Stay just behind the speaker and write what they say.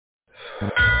Take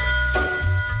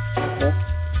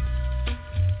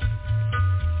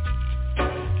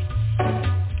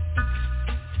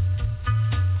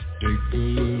a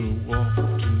little walk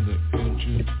to the edge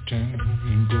of town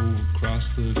and go across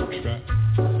the track,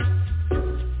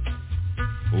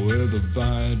 where the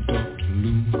viaduct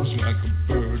looms like a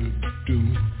bird of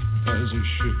doom as it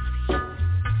shifts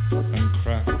and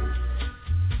cracks,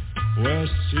 where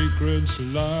secrets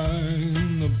lie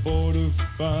in the border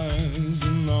fires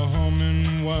and the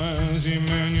humming wires. Yeah,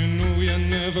 man, you know you're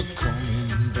never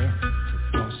coming back.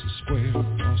 Across the square,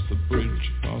 across the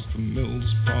bridge, across the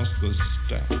mills, past the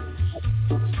stacks.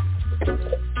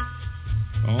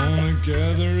 On a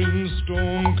gathering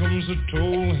storm comes a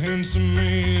tall, handsome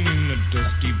man in a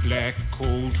dusty black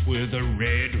coat with a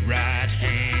red right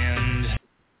hand.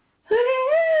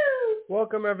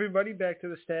 Welcome, everybody, back to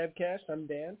the Stabcast. I'm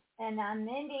Dan. And I'm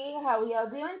Mindy. How are y'all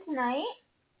doing tonight?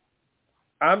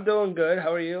 I'm doing good.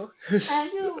 How are you?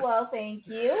 I'm doing well, thank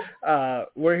you.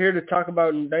 We're here to talk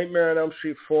about Nightmare on Elm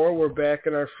Street 4. We're back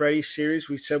in our Freddy series.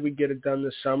 We said we'd get it done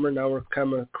this summer. Now we're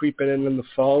kind of creeping in the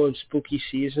fall and spooky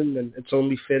season, and it's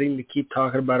only fitting to keep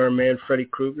talking about our man, Freddy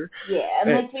Krueger. Yeah,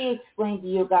 and like we explained to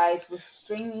you guys, with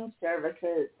streaming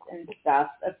services and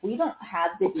stuff, if we don't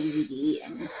have the DVD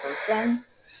in person,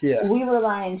 we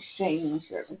rely on streaming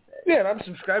services. Yeah, and I'm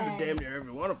subscribed to damn near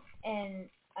every one of them. And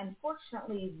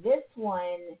unfortunately,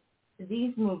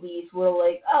 these movies were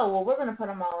like, oh, well, we're going to put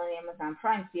them all on Amazon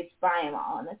Prime, so you have to buy them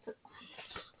all. And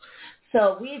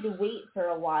so we had to wait for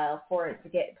a while for it to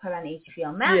get put on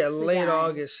HBO Max. Yeah, late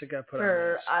August it got put on.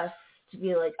 For us to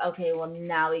be like, okay, well,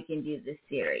 now we can do this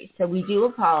series. So we do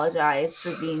apologize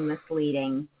for being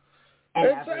misleading.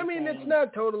 It's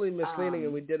not totally misleading,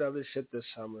 and we did other shit this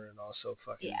summer and also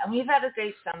fucking... Yeah, and we've had a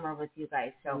great summer with you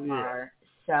guys so far.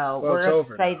 So we're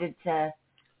excited to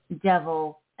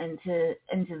delve into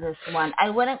this one. I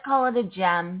wouldn't call it a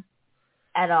gem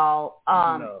at all.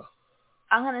 No.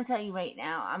 I'm going to tell you right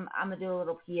now, I'm going to do a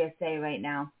little PSA right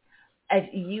now. If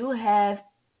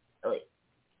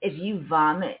you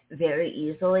vomit very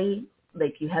easily,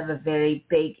 like you have a very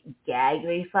big gag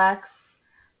reflex,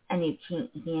 and you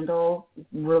can't handle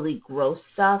really gross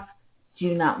stuff,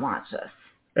 do not watch this.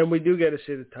 And we do get to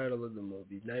see the title of the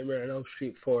movie, Nightmare on Elm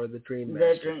Street 4, The Dream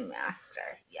Master. The Dream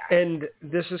Master, yeah. And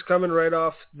this is coming right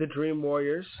off The Dream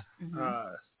Warriors.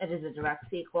 Mm-hmm. It is a direct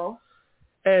sequel.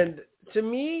 And to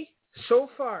me, so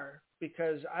far,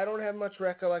 because I don't have much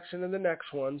recollection of the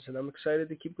next ones, and I'm excited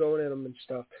to keep going in them and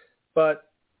stuff,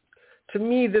 but to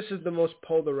me, this is the most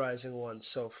polarizing one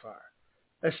so far.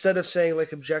 Instead of saying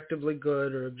like objectively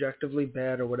good or objectively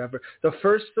bad or whatever. The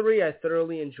first three I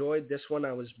thoroughly enjoyed. This one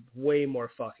I was way more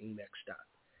fucking mixed on.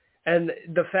 And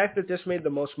the fact that this made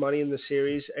the most money in the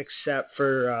series, except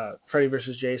for Freddy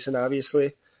vs. Jason,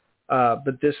 obviously,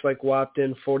 but this like whopped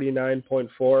in 49.4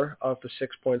 off of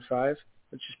 6.5,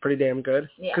 which is pretty damn good.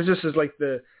 Because this is like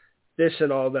this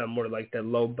and all of them were like that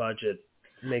low budget,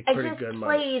 make pretty good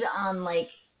money. I just played on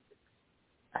like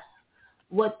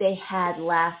what they had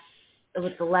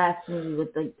with the last movie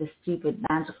with like the stupid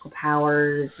magical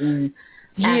powers and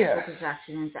astral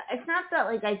projection and stuff. It's not that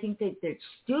like I think that they're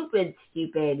stupid.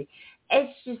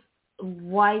 It's just,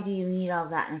 why do you need all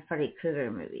that in a Freddy Krueger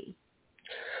movie?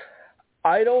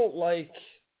 I don't like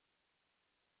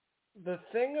the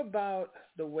thing about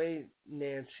the way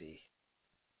Nancy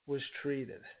was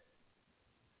treated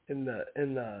in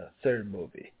the third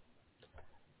movie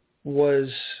was,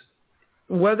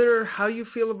 whether how you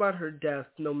feel about her death,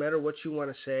 no matter what you want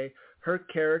to say, her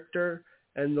character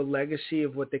and the legacy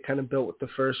of what they kind of built with the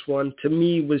first one, to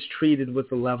me, was treated with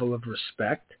a level of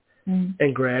respect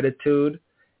and gratitude.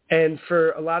 And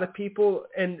for a lot of people,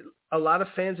 and a lot of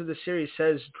fans of the series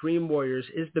says Dream Warriors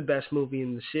is the best movie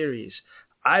in the series.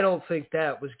 I don't think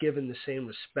that was given the same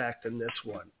respect in this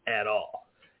one at all.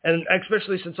 And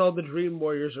especially since all the Dream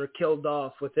Warriors are killed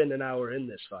off within an hour in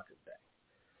this fucking thing.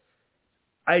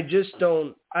 I just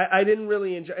don't. I didn't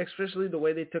really enjoy, especially the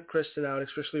way they took Kristen out,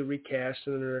 especially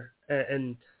recasting her.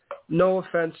 And no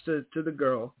offense to the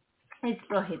girl, I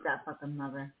still hate that fucking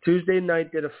mother. Tuesday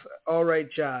Night did a all right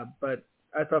job, but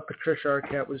I thought Patricia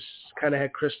Arquette was kind of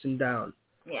had Kristen down.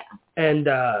 Yeah. And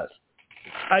I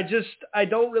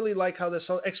don't really like how this,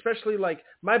 especially like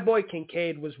my boy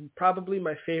Kincaid was probably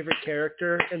my favorite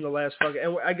character in the last fucking.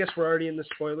 And I guess we're already in the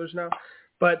spoilers now,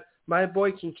 but my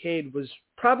boy Kincaid was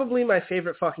probably my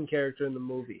favorite fucking character in the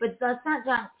movie. But let's not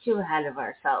jump too ahead of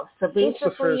ourselves. So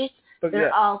basically,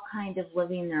 they're all kind of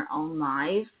living their own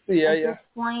lives at this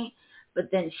point.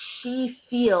 But then she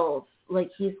feels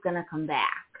like he's going to come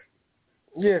back.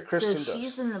 Yeah, Kristen does. So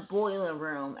she's in the boiler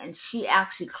room, and she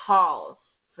actually calls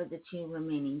for the two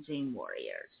remaining Dream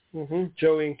Warriors.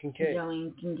 Joey and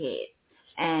Kincaid.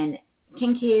 And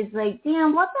Kincaid's like,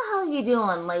 damn, what the hell are you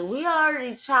doing? Like, we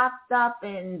already chopped up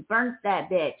and burnt that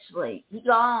bitch. Like, he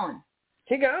gone.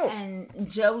 And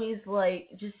Joey's like,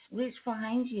 just reach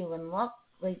behind you and look.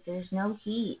 Like, there's no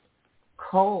heat.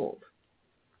 Cold.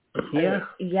 Yeah.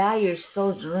 Yeah, you're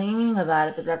still dreaming about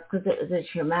it, but that's because it was a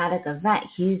traumatic event.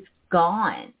 He's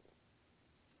gone.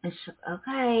 And she's like,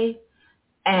 okay.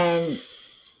 And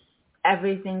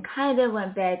everything kind of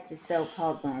went back to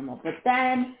so-called normal. But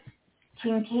then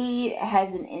Kincaid has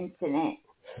an incident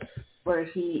where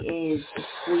he is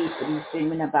asleep and he's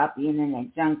dreaming about being in a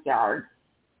junkyard.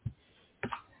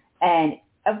 And,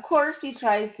 of course, he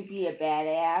tries to be a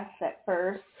badass at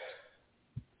first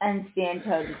and stand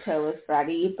toe-to-toe with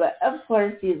Freddy, but, of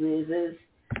course, he loses.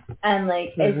 And, like,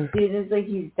 as soon as, like,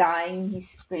 he's dying, he's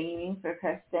screaming for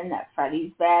Kristen that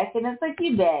Freddy's back. And it's like,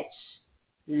 you bitch.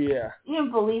 Yeah. You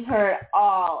didn't believe her at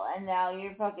all, and now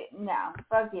you're fucking... No,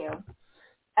 fuck you.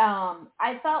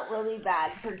 I felt really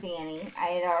bad for Danny.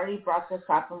 I had already brought this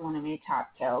up in one of my top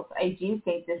kills. I do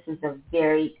think this is a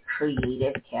very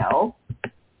creative kill.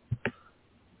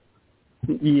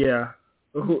 Yeah.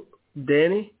 Who?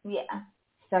 Danny? Yeah.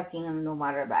 Sucking him in the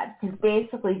waterbed. Because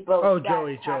basically both... Oh,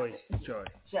 Joey,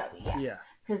 yeah.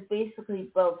 Because basically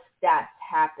both deaths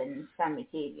happen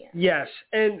simultaneously. Yes,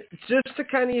 and just to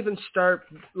kind of even start,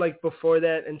 like, before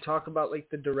that and talk about, like,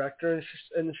 the director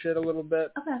and shit a little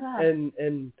bit. Okay, go ahead.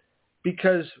 And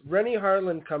because Rennie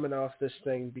Harlan coming off this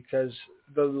thing, because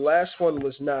the last one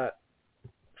was not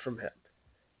from him.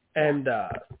 And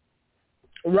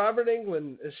Robert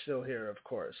Englund is still here, of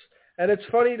course. And it's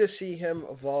funny to see him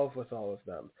evolve with all of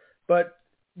them. But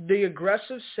the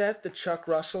aggressive set that Chuck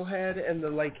Russell had and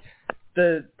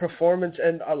the performance,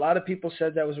 and a lot of people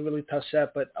said that was a really tough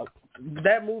set, but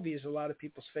that movie is a lot of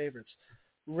people's favorites.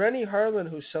 Rennie Harlan,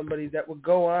 who's somebody that would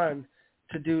go on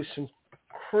to do some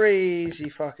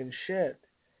crazy fucking shit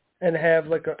and have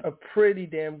like a pretty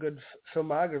damn good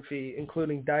filmography,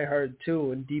 including Die Hard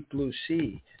 2 and Deep Blue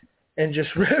Sea, and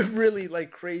just really like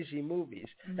crazy movies.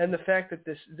 Mm-hmm. And the fact that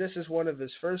this is one of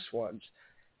his first ones,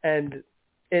 and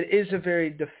it is a very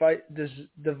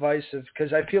divisive,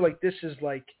 because I feel like this is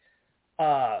like,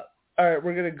 all right,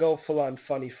 we're going to go full-on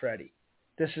funny Freddy.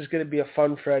 This is going to be a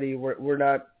fun Freddy. We're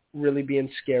not really being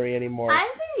scary anymore. I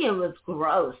think it was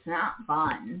gross, not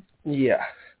fun. Yeah.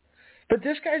 But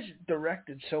this guy's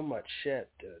directed so much shit,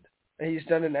 dude. And he's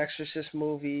done an Exorcist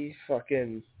movie,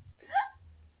 fucking...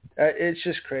 it's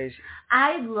just crazy.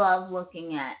 I love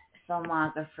looking at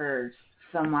filmographers'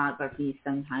 filmography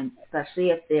sometimes, especially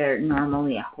if they're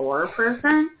normally a horror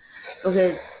person,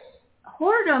 because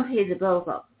horror don't pay the bills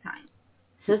all the time.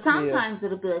 So sometimes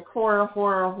it'll be like horror,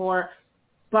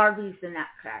 Barbie's the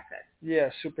Nutcracker. Yeah,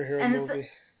 superhero movie.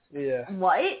 Yeah.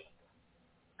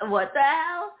 What the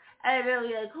hell? And it'll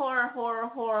be like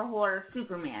horror,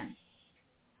 Superman.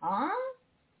 Huh?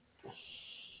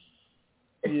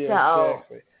 Yeah,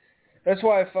 exactly. That's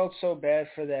why I felt so bad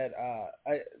for that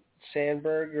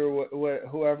Sandberg or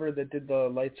whoever that did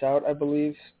the Lights Out, I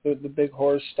believe, the big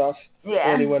horror stuff.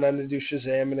 Yeah. And he went on to do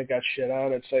Shazam and it got shit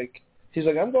on. It's like, he's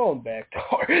like, I'm going back to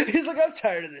horror. He's like, I'm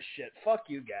tired of this shit. Fuck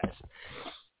you guys.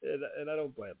 And I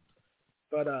don't blame him.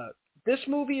 But this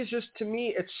movie is just, to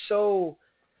me, it's so...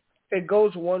 It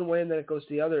goes one way and then it goes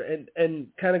the other. And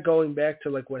kind of going back to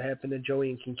like what happened to Joey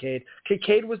and Kincaid.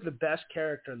 Kincaid was the best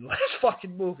character in the last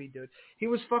fucking movie, dude. He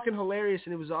was fucking hilarious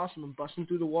and it was awesome. And busting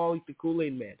through the wall like the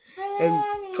Kool-Aid Man. And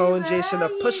calling Jason a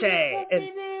pussy.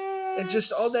 And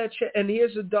just all that shit. And he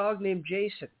has a dog named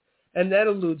Jason. And that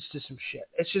alludes to some shit.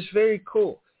 It's just very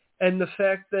cool. And the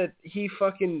fact that he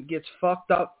fucking gets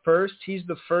fucked up first. He's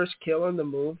the first kill in the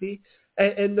movie.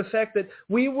 And the fact that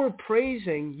you were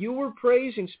praising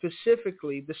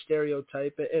specifically the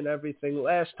stereotype and everything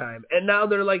last time. And now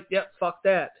they're like, yeah, fuck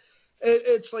that.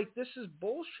 It's like, this is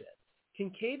bullshit.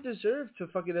 Kincaid deserved to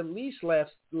fucking at least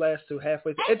last through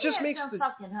halfway. It just makes the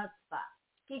fucking chutzpah.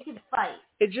 He could fight.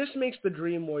 It just makes the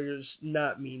Dream Warriors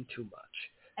not mean too much.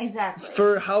 Exactly.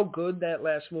 For how good that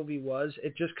last movie was,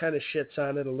 it just kind of shits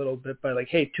on it a little bit by like,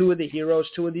 hey, two of these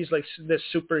like this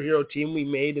superhero team we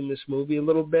made in this movie a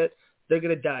little bit, they're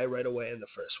going to die right away in the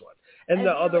first one. And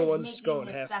the other one's going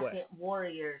halfway.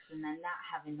 Warriors and then not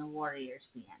having the Warriors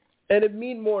be in it. And it'd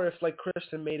mean more if like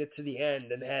Kristen made it to the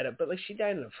end and had it, but like she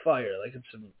died in a fire.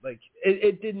 Like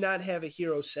it did not have a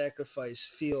hero sacrifice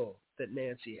feel that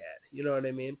Nancy had. You know what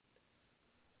I mean?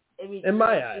 In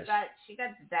my eyes. She got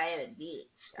to die at a beach,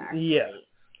 actually. Yeah.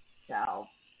 So.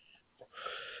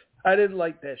 I didn't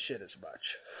like that shit as much.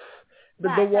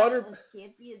 But the water... It was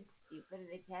campy and stupid and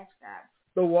a cash grab.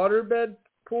 The waterbed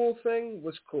pool thing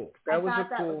was cool. That was a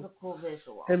cool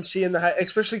visual. Him seeing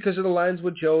especially because of the lines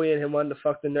with Joey and him wanting to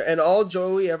fuck the nerd. And all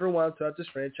Joey ever wanted throughout this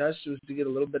franchise was to get a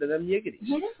little bit of them yiggities.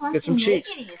 He just wants get some cheeks.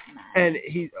 Man. And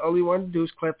all he wanted to do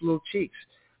was clap the little cheeks.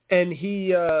 And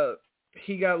he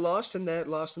got lost in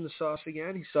the sauce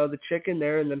again. He saw the chicken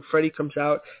there, and then Freddy comes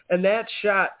out. And that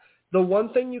shot, the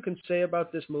one thing you can say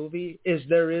about this movie is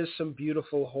there is some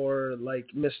beautiful horror, like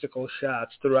mystical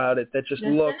shots throughout it that just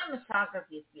look. The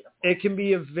cinematography is beautiful. It can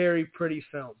be a very pretty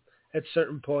film at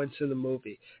certain points in the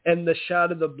movie. And the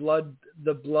shot of the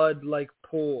blood like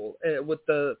pool with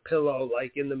the pillow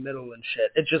like in the middle and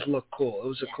shit, it just looked cool. It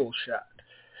was a cool shot.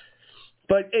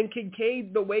 And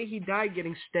Kincaid, the way he died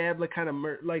getting stabbed like kind of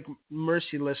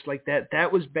merciless like that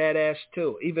was badass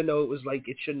too, even though it was like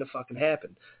it shouldn't have fucking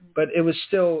happened. But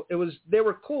they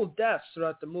were cool deaths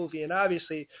throughout the movie, and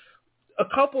obviously a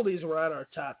couple of these were on our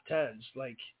top 10s,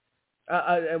 like,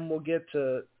 and we'll get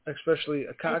to especially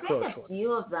a cockroach one. I think a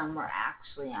few of them were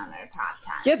actually on our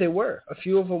top 10. Yeah, they were. A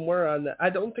few of them were on that. I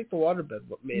don't think the waterbed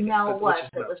made it. No, it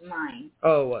was mine.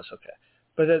 Oh, it was, okay.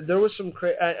 But there was some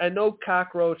I know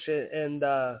Cockroach and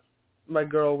my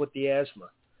girl with the asthma.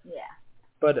 Yeah.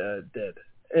 But did.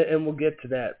 And we'll get to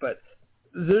that. But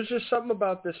there's just something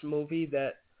about this movie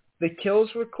that the kills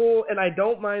were cool, and I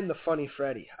don't mind the funny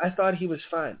Freddy. I thought he was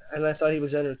fine, and I thought he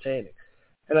was entertaining.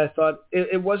 And I thought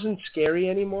it wasn't scary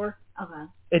anymore. Okay.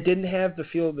 It didn't have the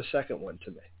feel of the second one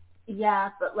to me.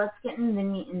 Yeah, but let's get into the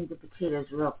meat and the potatoes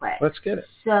real quick. Let's get it.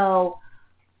 So,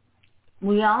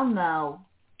 we all know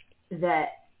that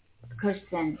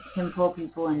Kristen can pull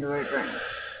people into her dreams.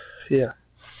 Yeah.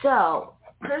 So,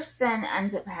 Kristen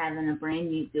ends up having a brand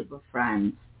new group of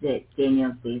friends that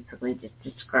Daniel basically just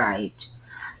described.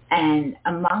 And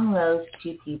among those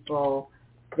two people,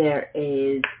 there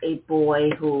is a boy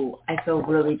who I feel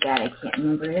really bad. I can't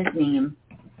remember his name,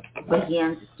 but he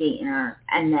ends up dating her.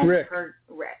 And then Rick.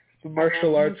 Rick. The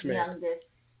martial arts his man. youngest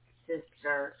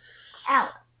sister,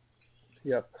 Alice,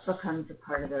 becomes a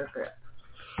part of their group.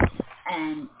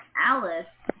 And Alice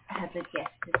has a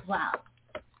gift as well.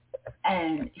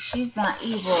 And she's not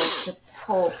able to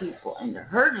pull people into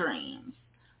her dreams,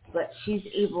 but she's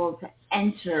able to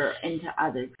enter into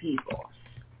other people's.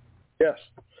 Yes.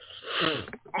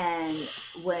 And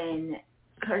when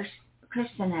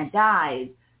Kristen had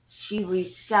died, she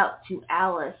reached out to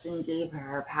Alice and gave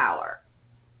her power.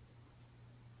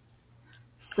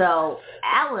 So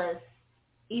Alice,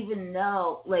 even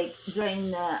though, like,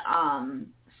 during the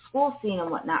school scene and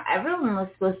whatnot, everyone was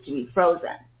supposed to be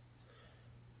frozen.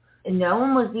 And no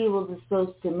one was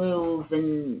supposed to move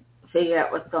and figure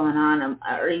out what's going on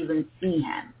or even see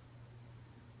him.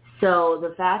 So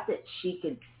the fact that she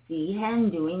could see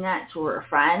him doing that to her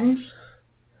friends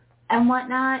and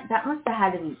whatnot, that must have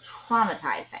had to be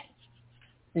traumatizing.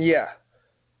 Yeah.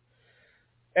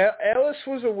 Alice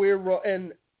was a weird role,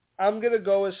 and I'm going to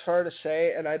go as far to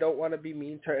say, and I don't want to be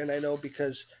mean to her, and I know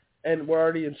because, and we're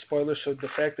already in spoilers, so the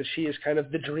fact that she is kind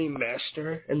of the dream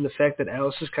master, and the fact that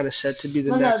Alice is kind of said to be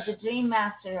the next... No, the dream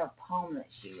master of poem that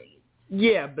she reads.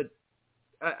 Yeah, but,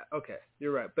 okay,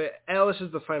 you're right. But Alice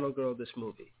is the final girl of this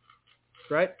movie,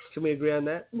 right? Can we agree on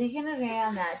that? We can agree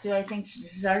on that. Do I think she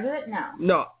deserved it? No.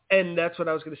 No, and that's what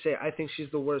I was going to say. I think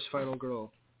she's the worst final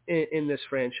girl in this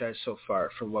franchise so far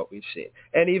from what we've seen.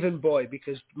 And even Boy,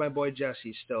 because my boy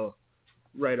Jesse's still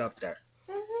right up there.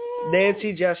 Mm-hmm.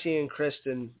 Nancy, Jesse, and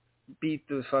Kristen beat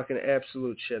the fucking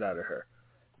absolute shit out of her.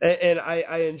 And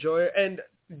I enjoy her. And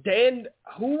Dan,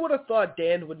 who would have thought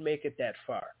Dan would make it that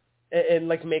far? And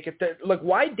like make it that, like,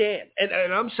 why Dan? And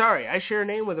I'm sorry, I share a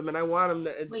name with him and I want him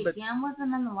to... Wait, Dan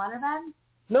wasn't in the waterbed?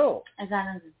 No. I got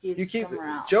him to do somewhere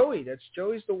else. Joey's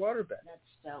the waterbed. That's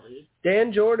Joey.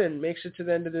 Dan Jordan makes it to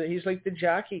the end of he's like the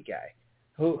jockey guy.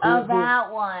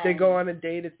 That one. They go on a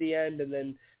date at the end and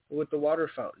then with the water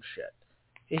fountain shit.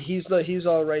 He's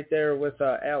all right there with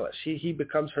Alice. He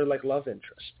becomes her like love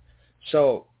interest.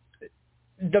 So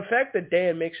the fact that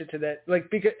Dan makes it to that, like,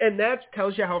 because, and that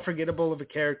tells you how forgettable of a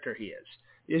character he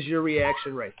is your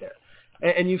reaction right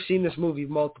there. And you've seen this movie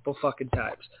multiple fucking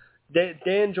times.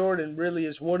 Dan Jordan really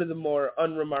is one of the more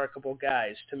unremarkable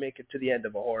guys to make it to the end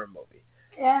of a horror movie.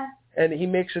 Yeah. And he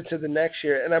makes it to the next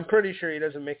year, and I'm pretty sure he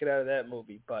doesn't make it out of that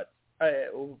movie, but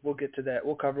we'll get to that.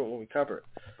 We'll cover it when we cover it.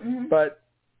 Mm-hmm. But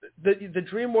the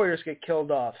Dream Warriors get killed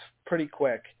off pretty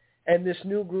quick, and this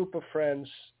new group of friends,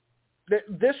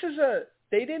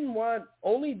 they didn't want,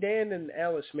 only Dan and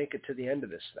Alice make it to the end of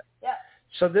this thing. Yeah.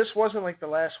 So this wasn't like the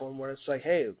last one where it's like,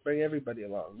 hey, bring everybody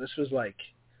along. This was like,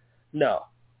 no.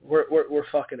 We're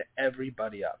fucking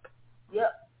everybody up.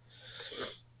 Yep.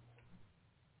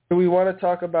 Do we want to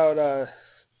talk about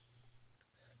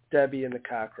Debbie and the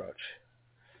cockroach?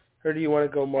 Or do you want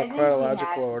to go more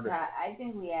chronological order? I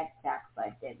think we had to talk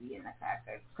about Debbie and the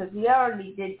Cockroach, because we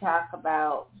already did talk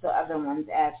about the other ones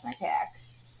as an attack.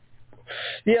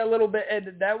 Yeah, a little bit,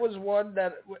 and that was one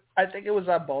that I think it was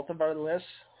on both of our lists.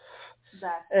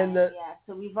 Yeah,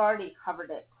 so we've already covered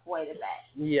it quite a bit.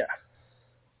 Yeah.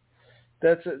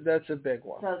 That's a big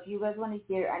one. So if you guys want to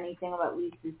hear anything about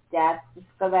Lisa's death, just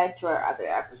go back to our other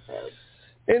episodes.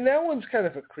 And that one's kind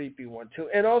of a creepy one, too.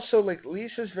 And also, like,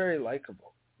 Lisa's very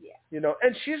likable. Yeah. You know,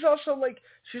 and she's also, like,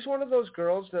 she's one of those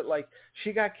girls that, like,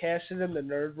 she got casted in the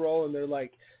nerd role, and they're,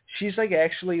 like, she's, like,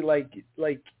 actually, like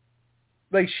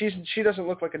she doesn't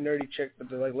look like a nerdy chick, but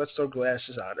they're like, let's throw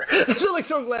glasses on her. So, like,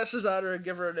 throw glasses on her and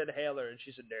give her an inhaler, and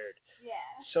she's a nerd. Yeah.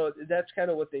 So that's kind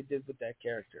of what they did with that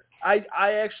character. I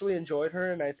actually enjoyed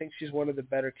her, and I think she's one of the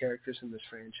better characters in this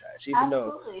franchise, even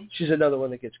though she's another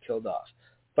one that gets killed off.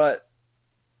 But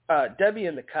Debbie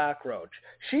and the Cockroach,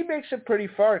 she makes it pretty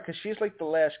far because she's like the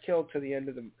last kill to the end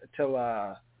of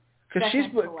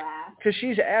because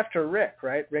she's after Rick,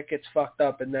 right? Rick gets fucked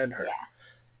up, and then her,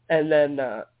 and then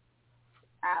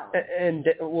and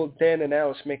Dan and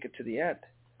Alice make it to the end.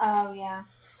 Oh yeah.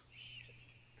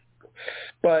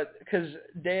 But because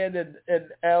Dan and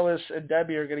Alice and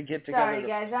Debbie are going to get together. Sorry,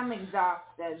 guys, I'm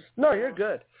exhausted. No, you're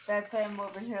good. That's why I'm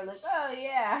over here like, oh,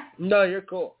 yeah. No, you're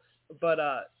cool. But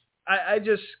I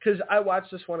just, because I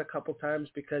watched this one a couple times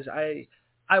because I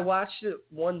watched it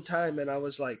one time and I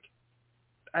was like,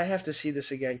 I have to see this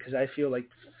again because I feel like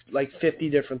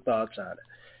 50 different thoughts on it.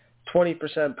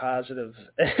 20% positive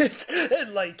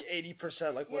and like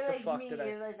 80% like, what the fuck did I...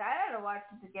 You're like, I gotta watch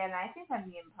this again. I think I'm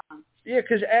being punked. Yeah,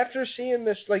 because after seeing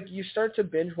this, like, you start to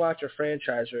binge watch a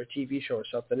franchise or a TV show or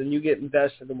something, and you get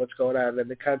invested in what's going on and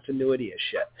the continuity of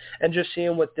shit. And just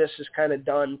seeing what this has kind of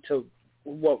done to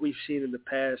what we've seen in the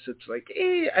past, it's like,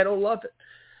 I don't love it.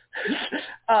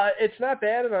 It's not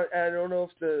bad, and I don't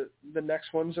know if the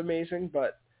next one's amazing,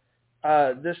 but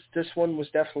this one was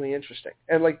definitely interesting.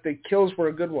 And, like, the kills were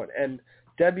a good one. And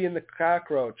Debbie and the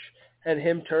Cockroach and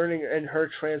him turning and her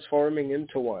transforming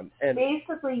into one. And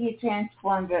basically, he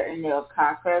transformed her into a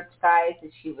cockroach, guys,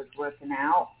 as she was working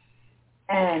out,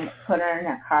 and put her in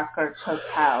a cockroach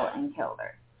hotel and killed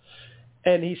her.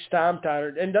 And he stomped on her.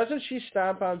 And doesn't she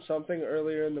stomp on something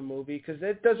earlier in the movie? Because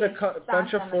it does a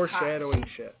bunch of foreshadowing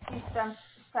shit. She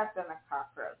stepped on a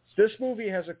cockroach. This movie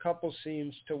has a couple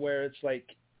scenes to where it's like,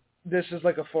 this is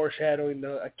like a foreshadowing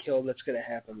to a kill that's going to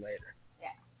happen later.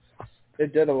 Yeah.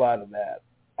 It did a lot of that.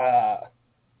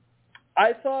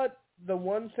 I thought the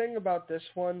one thing about this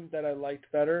one that I liked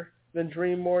better than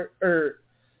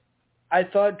I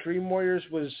thought Dream Warriors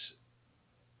was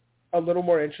a little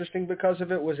more interesting because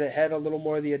of it, was it had a little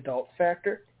more of the adult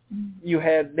factor. Mm-hmm. You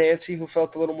had Nancy who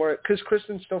felt a little more, because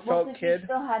Kristen still felt kid. You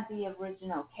still had the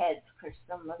original kids.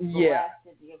 Kristen was the last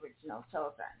of the original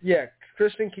children. Yeah,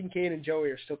 Kristen, Kincaid, and Joey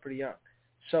are still pretty young.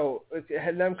 So it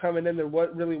had them coming in, there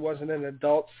really wasn't an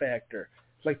adult factor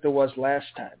like there was last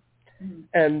time. Mm-hmm.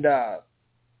 And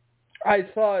I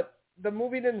thought the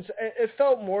movie it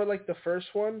felt more like the first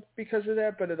one because of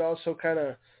that, but it also kind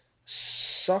of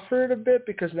suffered a bit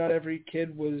because not every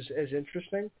kid was as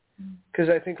interesting. Because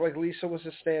I think, like, Lisa was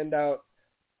a standout.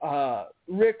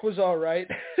 Rick was all right.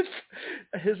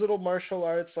 His little martial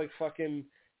arts, like, fucking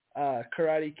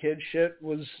Karate Kid shit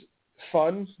was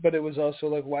fun, but it was also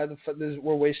like, why the fuck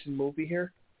we're wasting movie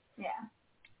here? Yeah.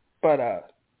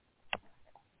 But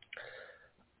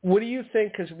what do you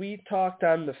think? Because we talked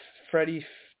on the Freddy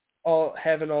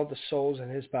having all the souls in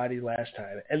his body last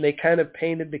time, and they kind of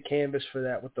painted the canvas for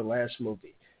that with the last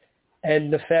movie.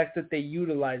 And the fact that they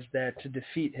utilized that to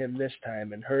defeat him this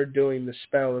time, and her doing the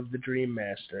spell of the Dream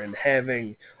Master and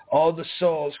having all the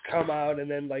souls come out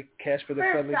and then, like, Casper the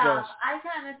Friendly Ghost. I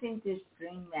kind of think this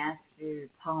Dream Master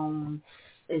poem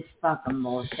is fucking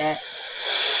bullshit.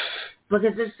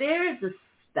 Because if there is a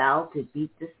spell to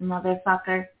beat this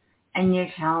motherfucker, and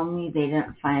you're telling me they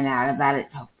didn't find out about it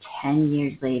till 10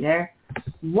 years later,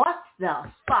 what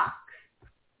the fuck?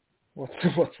 What's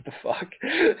the fuck?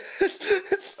 You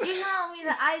telling me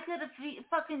that I could have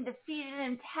fucking defeated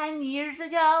him 10 years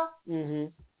ago? Mm-hmm.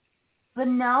 But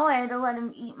no, I had to let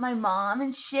him eat my mom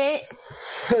and shit.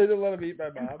 I had to let him eat my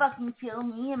mom. And fucking kill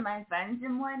me and my friends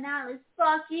and whatnot. Like,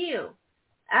 fuck you.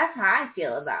 That's how I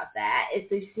feel about that.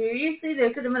 It's like, seriously,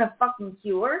 there could have been a fucking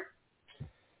cure?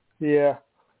 Yeah.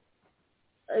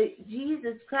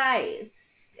 Jesus Christ.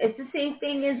 It's the same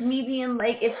thing as me being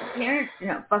like, if the parents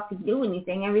didn't fucking do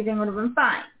anything, everything would have been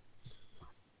fine.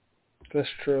 That's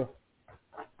true.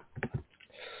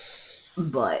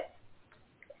 But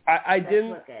I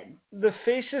didn't. The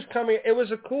faces coming. It was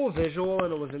a cool visual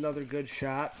and it was another good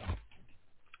shot.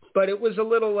 But it was a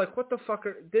little like, what the fuck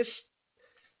are this?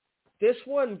 This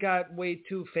one got way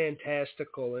too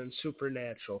fantastical and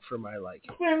supernatural for my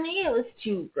liking. For me, it was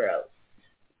too gross.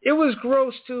 It was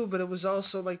gross too, but it was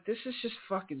also like, this is just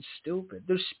fucking stupid.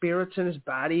 There's spirits in his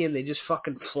body and they just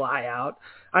fucking fly out.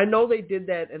 I know they did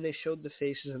that and they showed the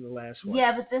faces in the last one.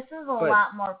 Yeah, but this is a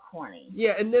lot more corny.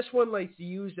 Yeah, and this one, like,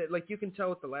 used it, like, you can tell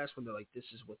with the last one, they're like, this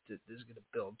is what this is going to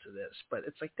build to this. But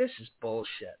it's like, this is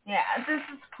bullshit. Yeah, this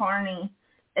is corny.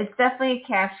 It's definitely a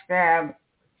cash grab.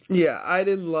 Yeah, I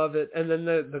didn't love it. And then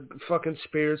the fucking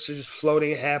spirits are just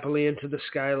floating happily into the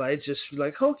skylight, just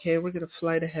like, okay, we're going to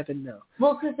fly to heaven now.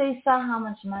 Well, because they saw how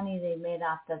much money they made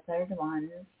off the third one,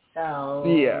 so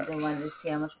they wanted to see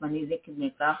how much money they could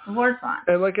make off the fourth one.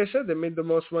 And like I said, they made the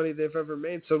most money they've ever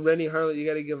made, so Rennie Harlan, you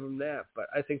got to give them that. But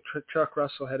I think Chuck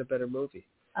Russell had a better movie.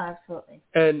 Absolutely.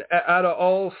 And out of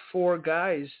all four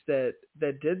guys that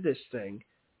did this thing,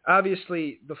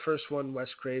 obviously, the first one, Wes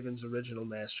Craven's original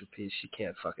masterpiece, you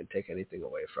can't fucking take anything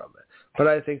away from it. But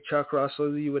I think Chuck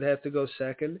Russell, you would have to go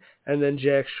second, and then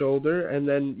Jack Shoulder, and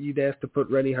then you'd have to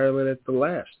put Rennie Harlan at the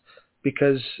last.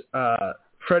 Because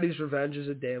Freddy's Revenge is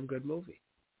a damn good movie.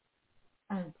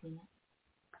 I haven't seen it.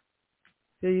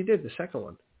 Yeah, you did, the second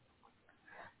one.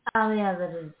 Oh, yeah,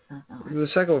 that is the second one.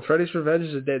 The second one, Freddy's Revenge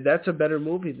is that's a better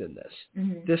movie than this.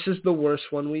 Mm-hmm. This is the worst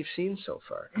one we've seen so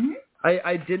far. Mm-hmm.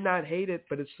 I did not hate it,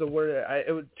 but it's the word.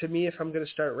 To me, if I'm going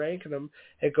to start ranking them,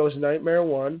 it goes Nightmare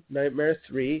 1, Nightmare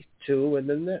 3, 2, and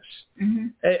then this. Mm-hmm.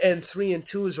 And 3 and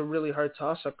 2 is a really hard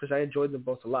toss-up because I enjoyed them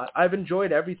both a lot. I've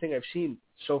enjoyed everything I've seen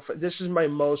so far. This is my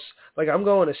most, like, I'm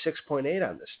going a 6.8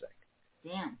 on this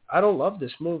thing. Damn. I don't love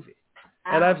this movie.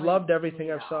 And I've loved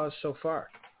everything I've saw so far.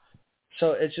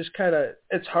 So it's just kind of,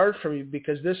 it's hard for me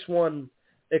because this one,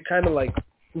 it kind of like,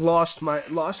 lost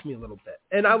me a little bit.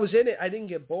 And I was in it. I didn't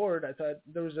get bored. I thought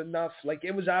there was enough, like,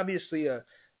 it was obviously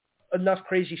enough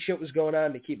crazy shit was going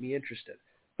on to keep me interested.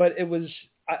 But it was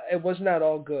not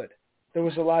all good. There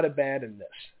was a lot of bad in this.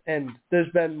 And there's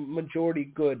been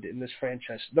majority good in this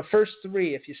franchise. The first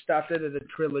three, if you stopped it at a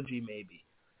trilogy, maybe.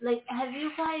 Like, have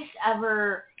you guys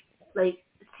ever, like,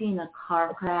 seen a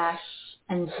car crash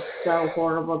and it's just so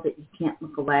horrible that you can't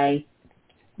look away?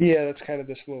 Yeah, that's kind of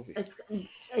this movie.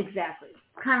 Exactly.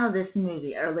 Kind of this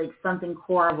movie, or like something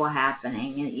horrible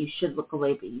happening and you should look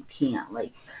away but you can't.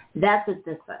 Like, that's what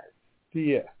this is.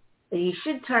 Yeah. You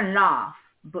should turn it off,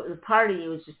 but the part of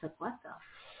you is just like,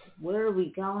 where are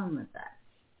we going with that?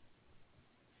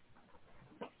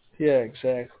 Yeah,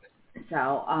 exactly.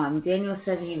 So, Daniel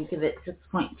said he would give it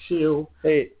 6.2.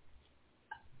 8.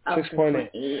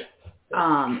 6.8.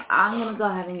 I'm going to go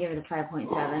ahead and give it a 5.7.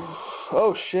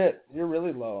 Oh, shit. You're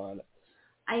really low on it.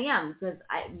 I am, because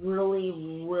it really,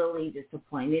 really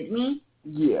disappointed me.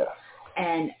 Yeah.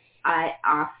 And I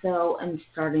also am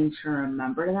starting to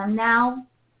remember them now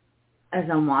as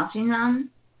I'm watching them.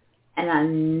 And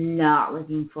I'm not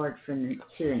looking forward to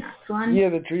the next one. Yeah,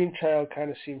 the Dream Child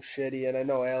kind of seems shitty, and I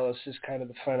know Alice is kind of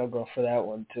the final girl for that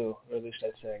one too, or at least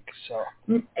I think so.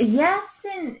 Yes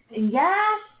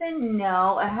and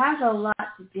no. It has a lot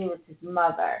to do with his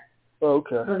mother.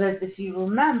 Okay. Because if you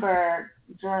remember,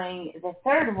 during the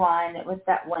third one, it was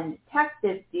that one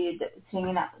detective dude that was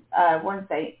hanging out, one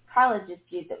psychologist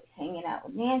dude that was hanging out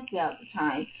with Nancy all the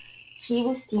time. She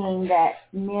was seeing that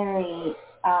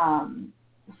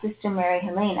Sister Mary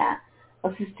Helena.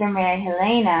 Well, Sister Mary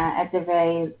Helena, at the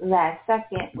very last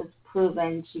second, was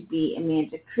proven to be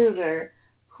Amanda Kruger,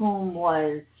 whom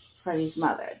was Freddy's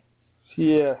mother.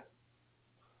 Yeah.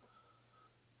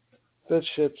 That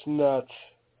shit's nuts.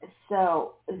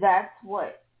 So that's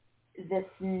what this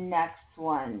next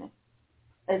one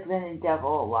is going to delve a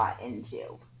lot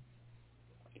into.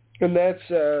 And that's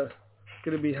going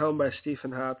to be helmed by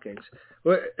Stephen Hopkins.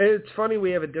 Well, it's funny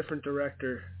we have a different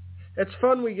director. It's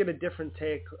fun we get a different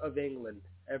take of England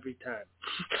every time.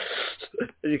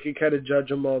 You can kind of judge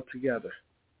them all together.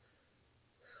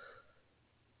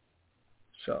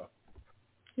 So,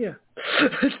 yeah.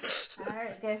 All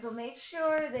right, guys. Well, make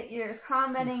sure that you're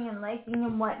commenting and liking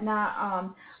and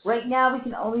whatnot. Right now, we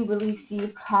can only really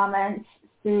see comments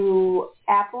through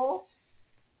Apple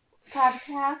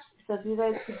Podcasts. So if you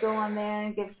guys could go on there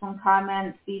and give some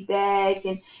comments, feedback,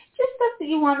 and just stuff that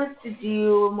you want us to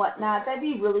do and whatnot, that'd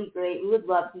be really great. We would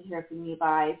love to hear from you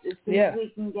guys. As soon as we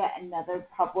can get another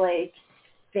public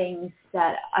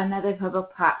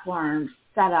platform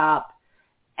set up,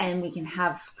 and we can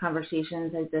have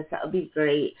conversations like this, that would be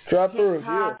great. Drop a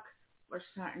review. We're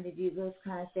starting to do those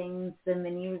kind of things. The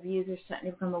mini reviews are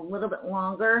starting to become a little bit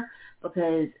longer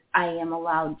because I am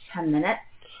allowed 10 minutes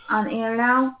on air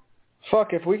now.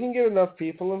 Fuck, if we can get enough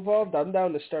people involved, I'm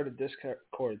down to start a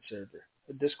Discord server.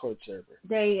 a Discord server.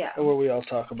 There you go. Where we all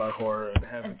talk about horror and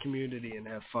have a community and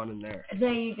have fun in there.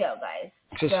 There you go, guys.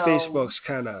 Because Facebook's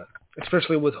kind of,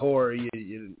 especially with horror, you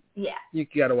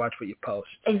got to watch what you post.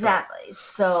 Exactly.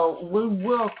 So we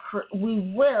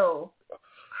will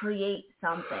create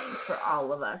something for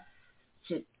all of us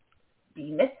to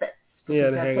be misfits. Yeah,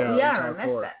 to hang out. We are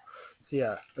misfits.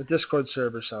 Yeah, a Discord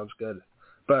server sounds good.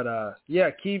 But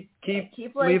keep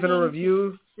liking, leaving a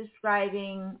review,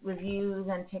 subscribing, reviews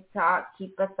on TikTok.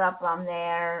 Keep us up on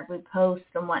there. We post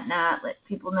and whatnot. Let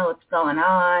people know what's going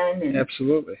on. And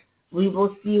absolutely. We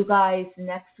will see you guys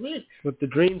next week with the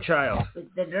Dream Child.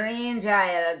 With the Dream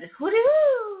Child. Hooty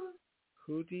hoo.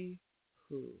 Hooty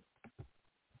hoo.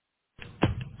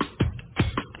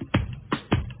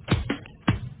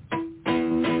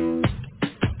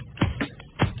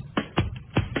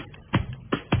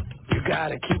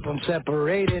 Gotta keep them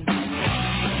separated.